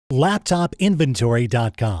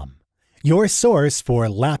LaptopInventory.com, your source for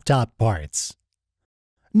laptop parts.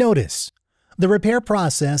 Notice, the repair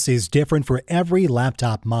process is different for every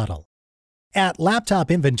laptop model. At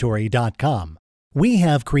LaptopInventory.com, we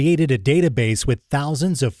have created a database with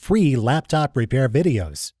thousands of free laptop repair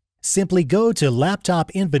videos. Simply go to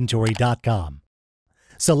LaptopInventory.com,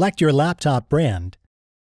 select your laptop brand,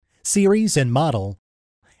 series and model,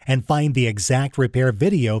 and find the exact repair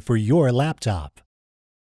video for your laptop.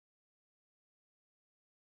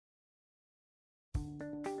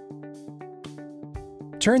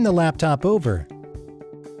 Turn the laptop over.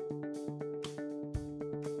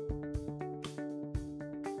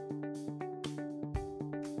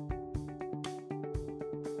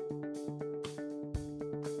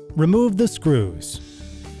 Remove the screws.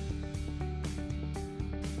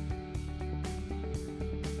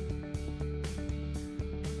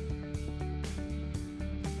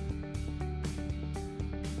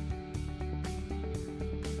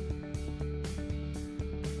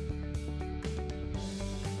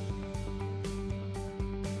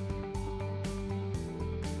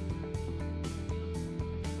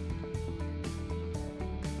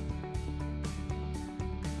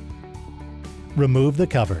 Remove the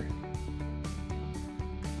cover.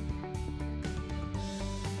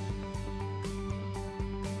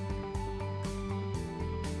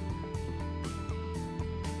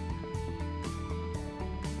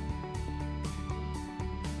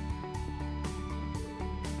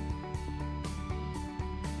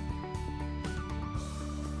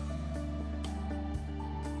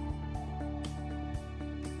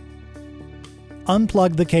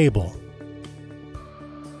 Unplug the cable.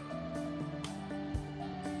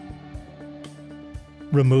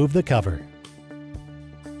 Remove the cover.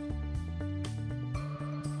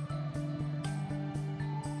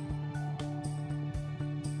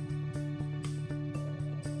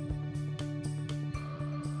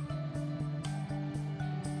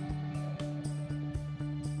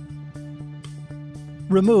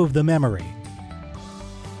 Remove the memory.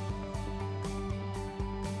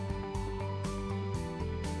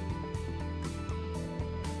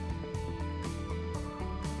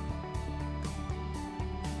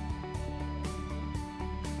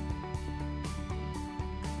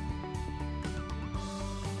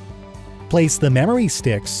 Place the memory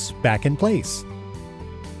sticks back in place.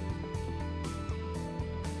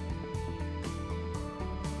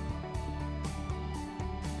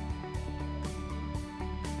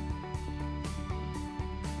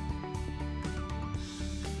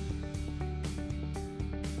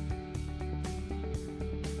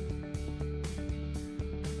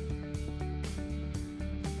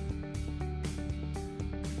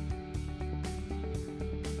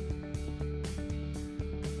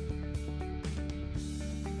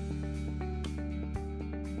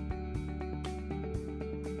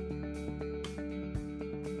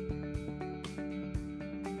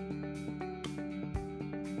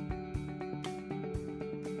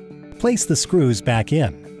 Place the screws back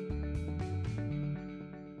in.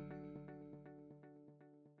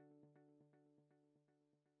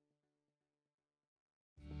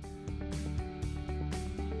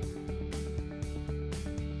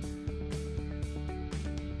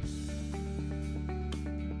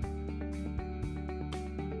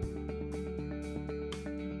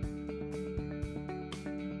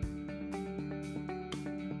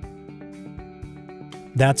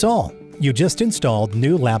 That's all. You just installed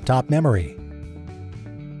new laptop memory.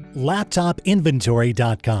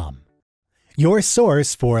 LaptopInventory.com, your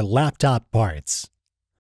source for laptop parts.